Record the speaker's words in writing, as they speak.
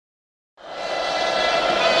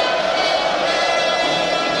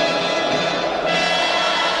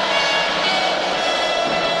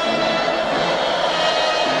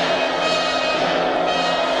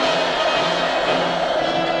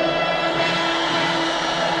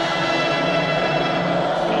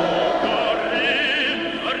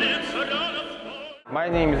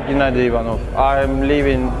name is Gennady Ivanov. I'm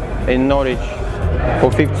living in Norwich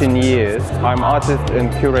for 15 years. I'm artist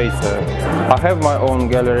and curator. I have my own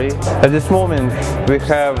gallery. At this moment we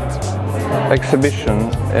have exhibition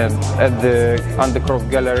at the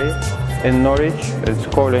Undercroft gallery in Norwich. It's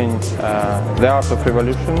calling The Art of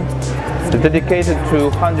Revolution. It's dedicated to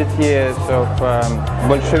 100 years of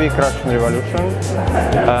Bolshevik Russian Revolution,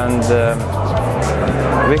 and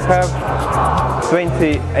we have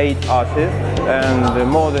 28 artists and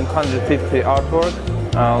more than 150 artworks,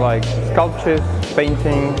 like sculptures,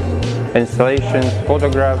 painting, installations,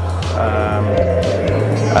 photographs,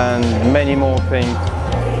 and many more things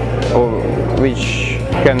which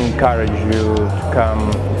can encourage you to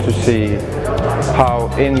come to see how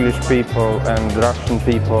English people and Russian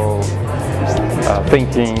people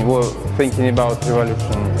were thinking about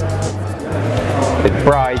revolution. It's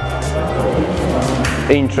bright,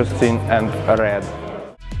 interesting and red.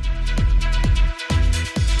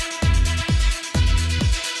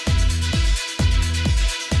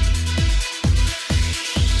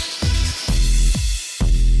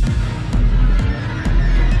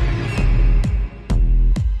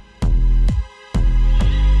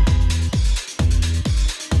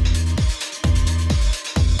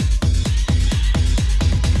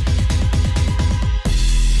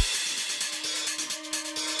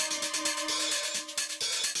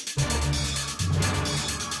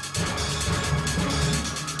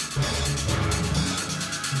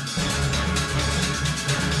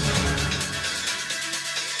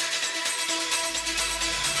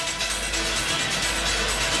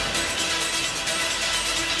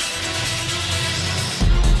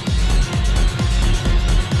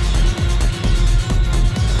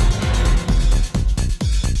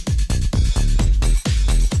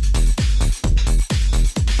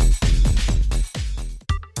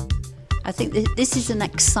 I think this is an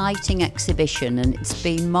exciting exhibition, and it's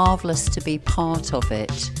been marvellous to be part of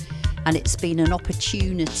it, and it's been an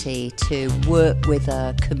opportunity to work with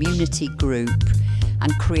a community group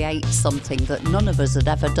and create something that none of us had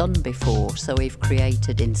ever done before. So we've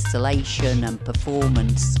created installation and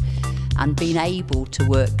performance and been able to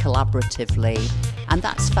work collaboratively, and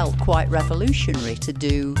that's felt quite revolutionary, to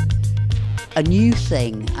do a new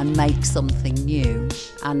thing and make something new.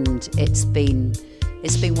 And it's been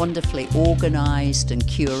wonderfully organised and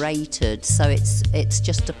curated, so it's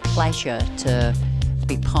just a pleasure to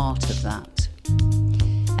be part of that.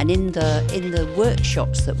 And in the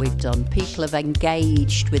workshops that we've done, people have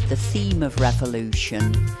engaged with the theme of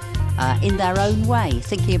revolution in their own way,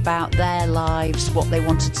 thinking about their lives, what they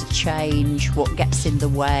wanted to change, what gets in the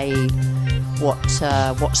way,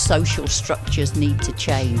 what social structures need to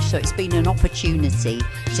change. So it's been an opportunity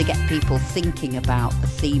to get people thinking about the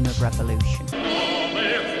theme of revolution.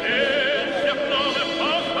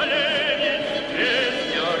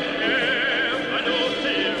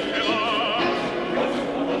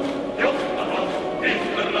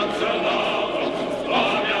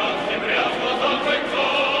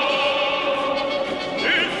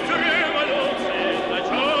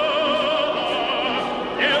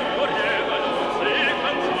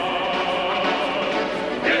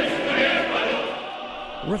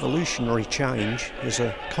 Revolutionary change is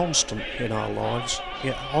a constant in our lives,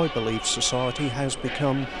 yet I believe society has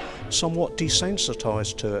become somewhat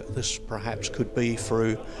desensitised to it. This perhaps could be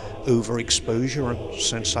through overexposure and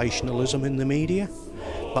sensationalism in the media,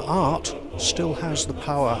 but art still has the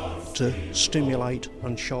power to stimulate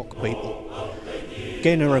and shock people.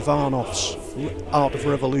 Gennady Ivanov's Art of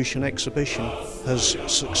Revolution exhibition has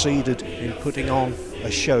succeeded in putting on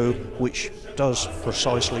a show which does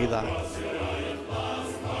precisely that.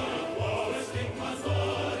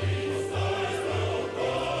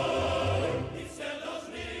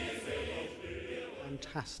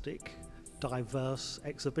 Fantastic, diverse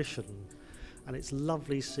exhibition, and it's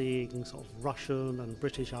lovely seeing sort of Russian and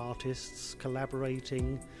British artists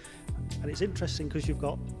collaborating, and it's interesting because you've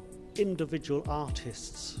got individual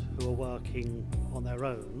artists who are working on their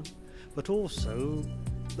own, but also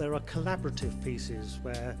there are collaborative pieces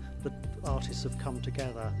where the artists have come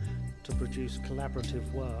together to produce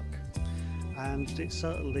collaborative work. And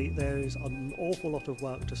there is an awful lot of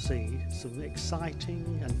work to see, some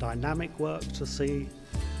exciting and dynamic work to see,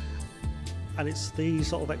 and it's these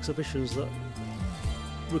sort of exhibitions that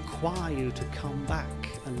require you to come back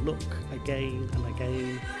and look again and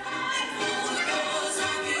again.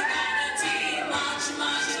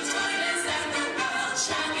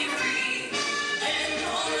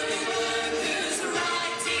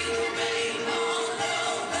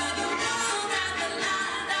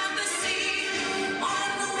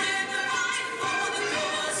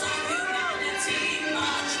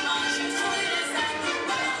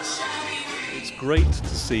 great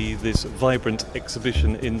to see this vibrant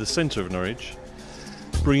exhibition in the centre of Norwich,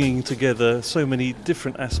 bringing together so many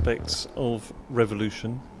different aspects of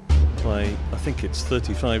revolution by, I think it's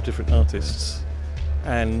 35 different artists,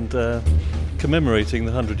 and commemorating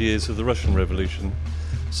the 100 years of the Russian Revolution.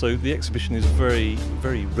 So the exhibition is very,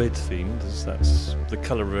 very red themed, as that's the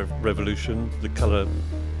colour revolution, the colour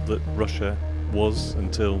that Russia was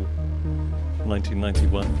until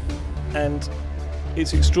 1991. And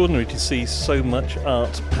it's extraordinary to see so much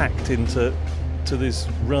art packed into this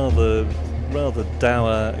rather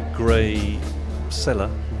dour grey cellar,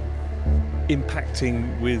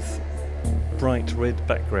 impacting with bright red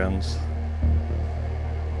backgrounds.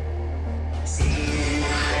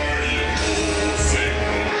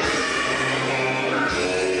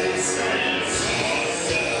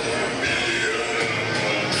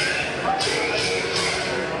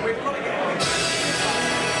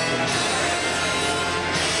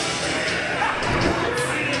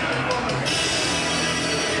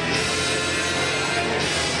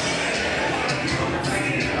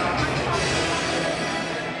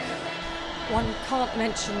 One can't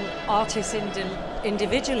mention artists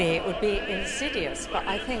individually, it would be insidious, but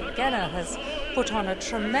I think Genna has put on a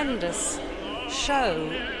tremendous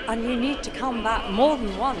show, and you need to come back more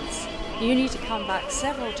than once. You need to come back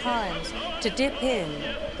several times to dip in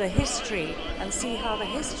the history and see how the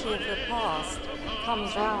history of the past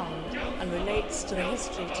comes round and relates to the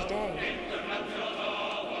history today.